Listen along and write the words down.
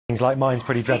Things like mine's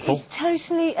pretty dreadful. It's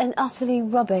totally and utterly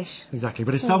rubbish. Exactly,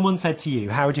 but if someone said to you,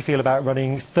 how would you feel about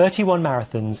running 31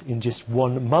 marathons in just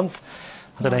 1 month?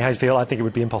 I don't know how you'd feel. I think it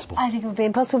would be impossible. I think it would be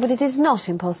impossible, but it is not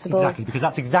impossible. Exactly, because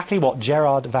that's exactly what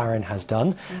Gerard Varin has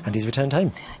done, and he's returned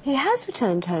home. He has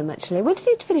returned home, actually. When did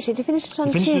he finish it? He finished it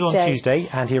on Tuesday. He finished it on Tuesday,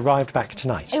 and he arrived back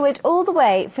tonight. He went all the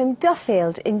way from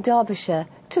Duffield in Derbyshire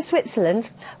to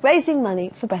Switzerland, raising money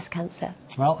for breast cancer.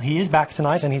 Well, he is back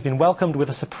tonight, and he's been welcomed with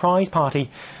a surprise party,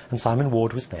 and Simon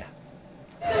Ward was there.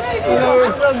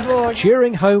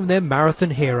 Cheering home their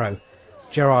marathon hero.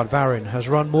 Gerard Varin has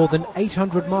run more than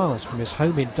 800 miles from his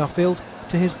home in Duffield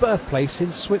to his birthplace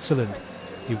in Switzerland.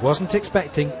 He wasn't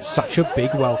expecting such a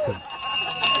big welcome.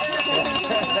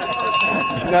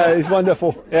 No, it's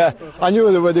wonderful, yeah. I knew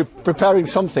they were preparing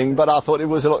something, but I thought it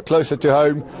was a lot closer to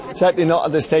home. Certainly not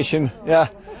at the station, yeah.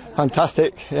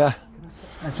 Fantastic, yeah.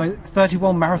 And so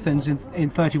 31 marathons in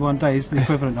 31 days, the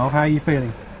equivalent of. How are you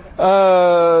feeling?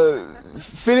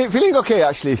 Feeling okay,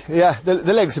 actually. Yeah,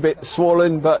 the leg's a bit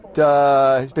swollen, but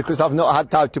it's because I've not had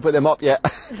time to put them up yet.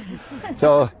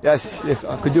 So, yes, if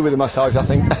I could do with a massage, I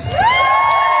think.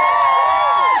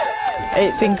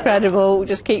 It's incredible.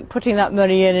 Just keep putting that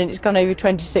money in, and it's gone over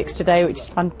 26 today, which is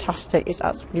fantastic. It's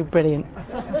absolutely brilliant.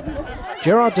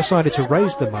 Gerard decided to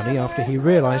raise the money after he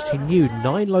realised he knew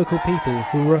 9 local people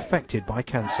who were affected by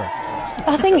cancer.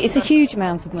 I think it's a huge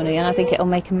amount of money, and I think it'll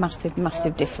make a massive,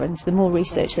 massive difference. The more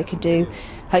research they can do,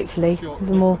 hopefully,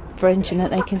 the more prevention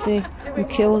that they can do, and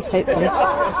cures, hopefully.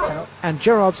 And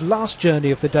Gerard's last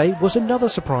journey of the day was another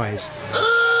surprise.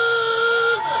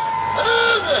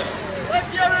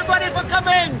 Thank you, everybody, for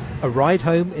coming! A ride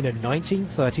home in a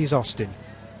 1930s Austin.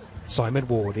 Simon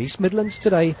Ward, East Midlands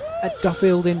Today at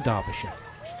Duffield in Derbyshire.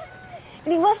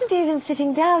 And he wasn't even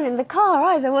sitting down in the car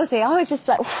either, was he? I would just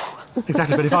be like...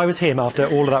 Exactly, but if I was him after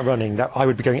all of that running, I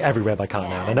would be going everywhere by car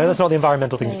now. And I know that's not the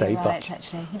environmental thing to say, right, but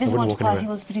actually. He doesn't want to party, he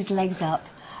wants to put his legs up.